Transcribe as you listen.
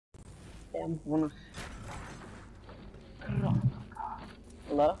Damn,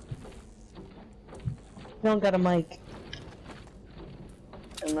 Hello? You don't got a mic.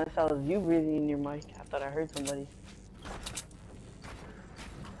 Unless I was you breathing in your mic. I thought I heard somebody.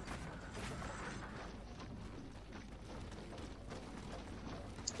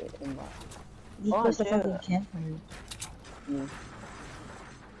 You Oh, supposed to chill. fucking campfire. Yeah.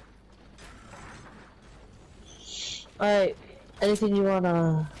 Alright, anything you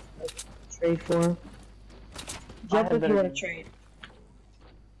wanna like, trade for? Jump if you wanna trade.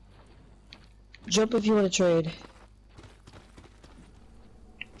 Jump if you wanna trade.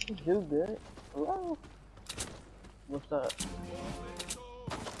 Do good. Hello? What's up?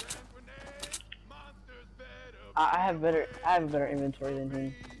 I have a better inventory than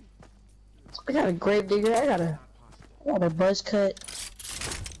him. I got a grave digger, I got a buzz cut.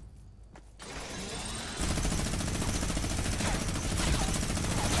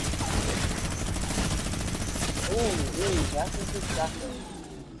 Ooh, that's a good shotgun.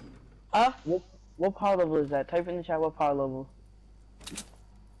 Huh? What power level is that? Type in the chat what power level.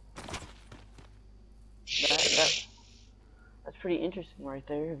 That's pretty interesting right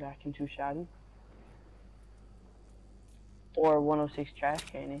there, vacuum 2 shotty. Or 106 trash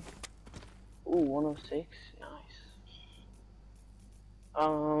cannon. Ooh, 106, nice.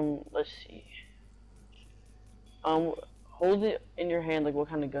 Let's see. Hold it in your hand, like what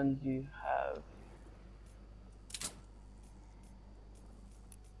kind of guns do you have?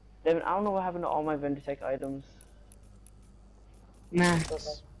 Devin, I don't know what happened to all my vendor tech items.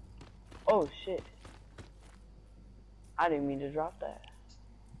 Max. Oh shit. I didn't mean to drop that.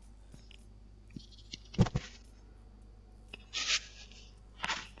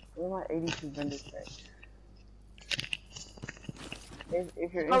 Where are my 82 vendor techs?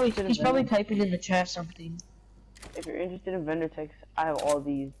 If you're interested He's in probably typing in the chat something. If you're interested in vendor techs, I have all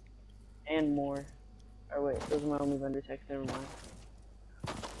these and more. Or wait, those are my only vendor techs, never mind.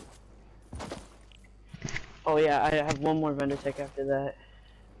 Oh yeah, I have one more vendor tech after that.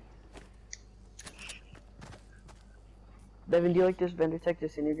 Devin, do you like this vendor tech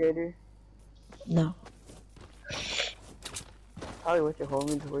disintegrator? No. Probably with your whole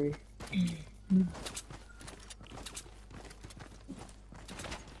inventory.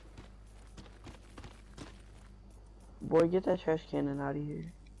 Boy, get that trash cannon out of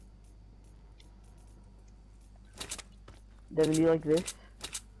here. Devin, do you like this?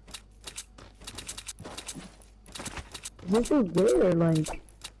 This is weird, like.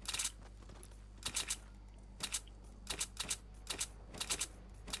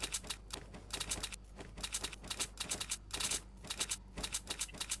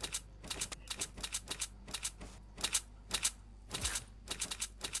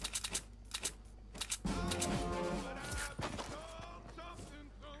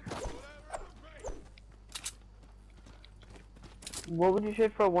 What would you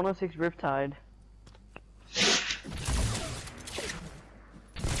trade for a 106 Riptide?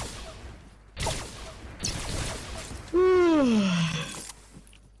 Are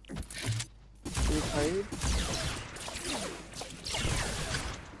you tired?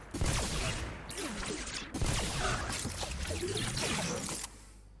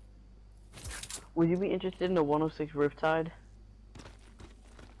 Would you be interested in a 106 Riptide?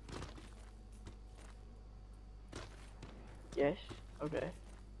 Yes? Okay.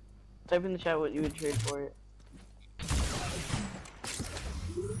 Type in the chat what you would trade for it.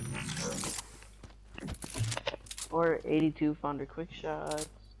 Or 82 Founder Quick Shots.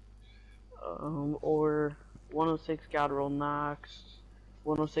 Or 106 God Roll Knox.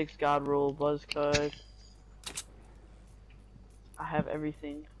 106 God Roll Buzz Cut. I have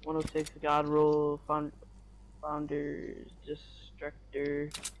everything. 106 God Roll Founder's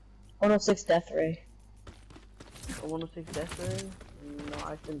Destructor. 106 Death Ray. A 106 Death Ray? No,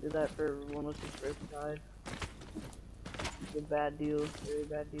 I can do that for 106 Riptide. It's a bad deal, very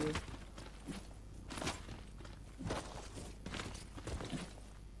bad deal.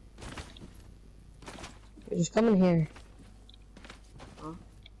 Just come in here. Huh?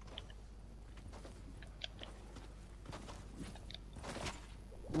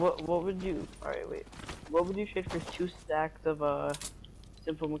 What would you? All right, wait. What would you trade for 2 stacks of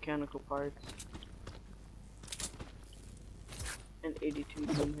simple mechanical parts? And 82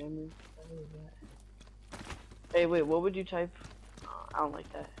 doom hammer. Hey, wait. What would you type? I don't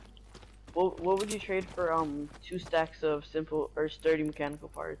like that. What would you trade for 2 stacks of simple or sturdy mechanical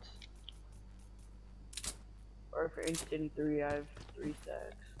parts? Or if you're interested in 3, I have 3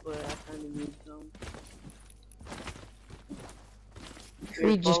 stacks, but I kind of need some.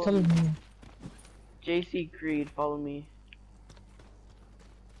 Creed, just come in here. JC Creed, follow me.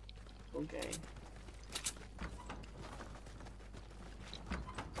 Okay.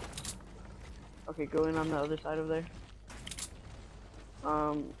 Okay, go in on the other side of there.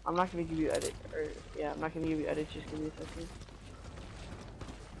 I'm not gonna give you edit, or yeah, I'm not gonna give you edits. Just give me a second.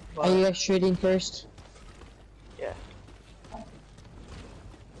 Are you But guys trading first? yeah,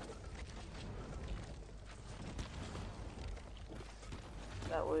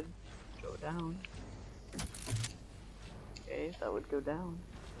 that would go down. Okay, that would go down.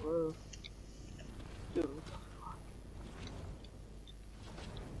 Whoa, dude, what the fuck?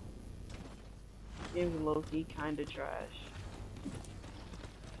 Game's low-key kinda trash.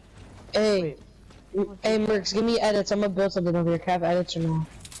 Hey, Wait, how much hey, is that? Mercs, give me edits. I'm gonna build something over here. Can I have edits or no?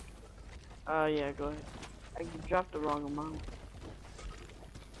 Yeah, go ahead. I dropped the wrong amount.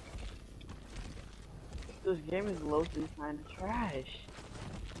 This game is low-key kinda trash.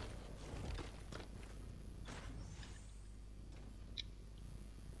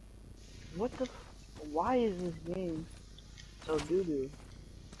 What the why is this game so doo-doo?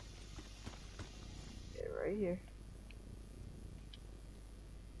 Yeah, right here.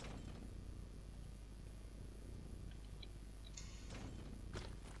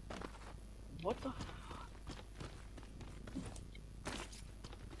 What the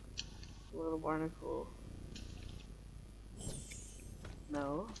little barnacle?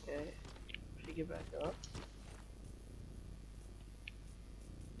 No, okay. Should get back up.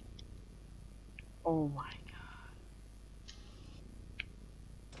 Oh my god.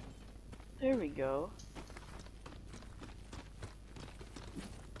 There we go.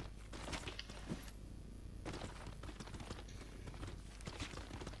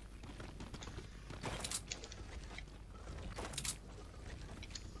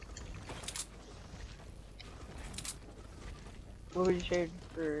 What would you trade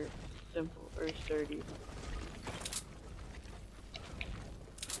for simple or sturdy?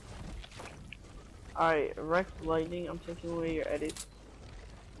 Alright, Rex Lightning, I'm taking away your edits.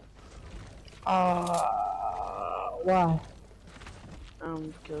 Why?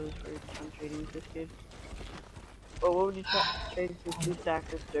 Because I'm trading with this kid. But what would you trade for 2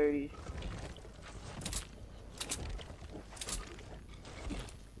 stacks of sturdy?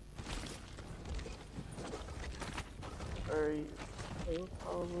 Or it would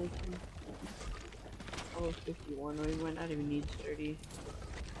probably be almost 51, or you might not even need sturdy.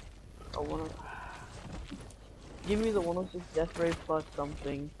 Oh, give me the 106 death ray plus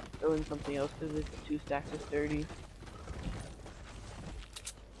something. Throw in something else because it's 2 stacks of sturdy.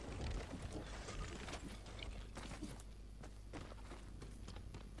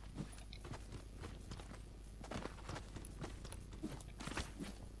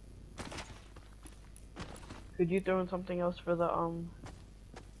 Could you throw in something else for the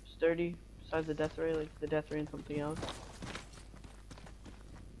sturdy besides the death ray, like the death ray and something else?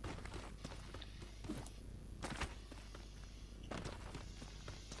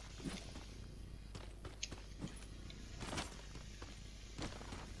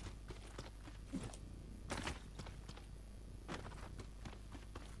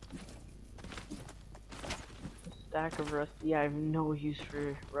 Stack of rusty. I have no use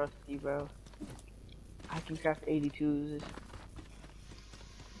for rusty, bro. I can craft 82s.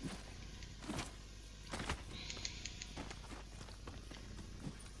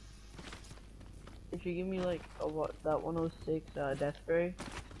 If you give me like a that 106 death ray,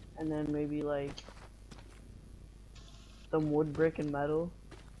 and then maybe like some wood, brick, and metal.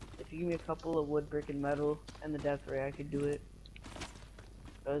 If you give me a couple of wood, brick, and metal, and the death ray, I could do it.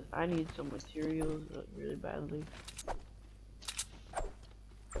 Because I need some materials really badly.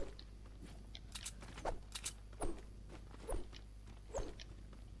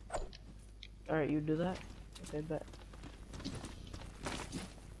 Alright, you do that? Okay, bet.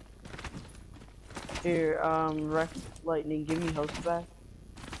 Here, Rex Lightning, give me host back.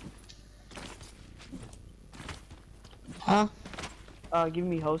 Huh? Give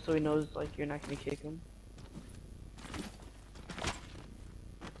me host so he knows, like, you're not gonna kick him.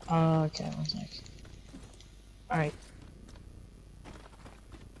 Okay, one sec. Alright.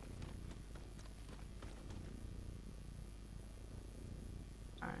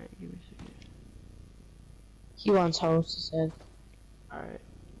 Alright, give me a second. He wants host, he said. Alright.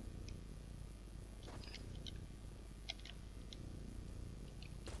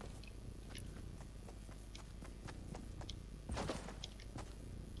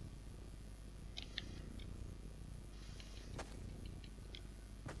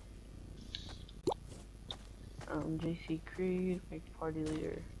 JC Creed, make party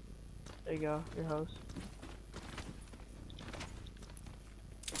leader. There you go, your host.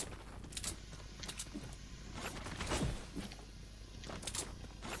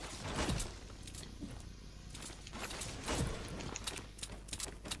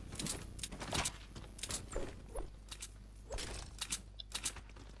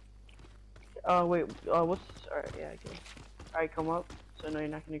 Wait, what's, alright, yeah, I guess. Alright, come up, so no, you're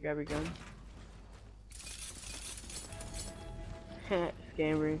not gonna grab your gun.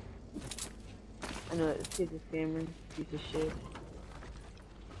 Scammer. I know this kid's a scammer, piece of shit.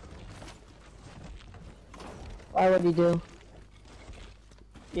 Why would he do?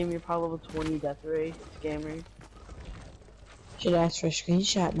 Gave me a power level 20 death ray, scammer. Should ask for a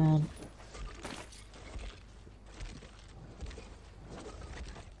screenshot, man.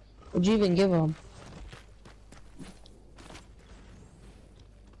 What'd you even give him?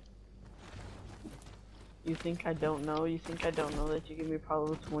 You think I don't know? You think I don't know that you give me a power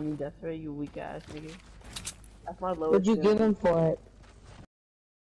level 20 death ray, you weak ass nigga? That's my lowest. What'd you give him for it?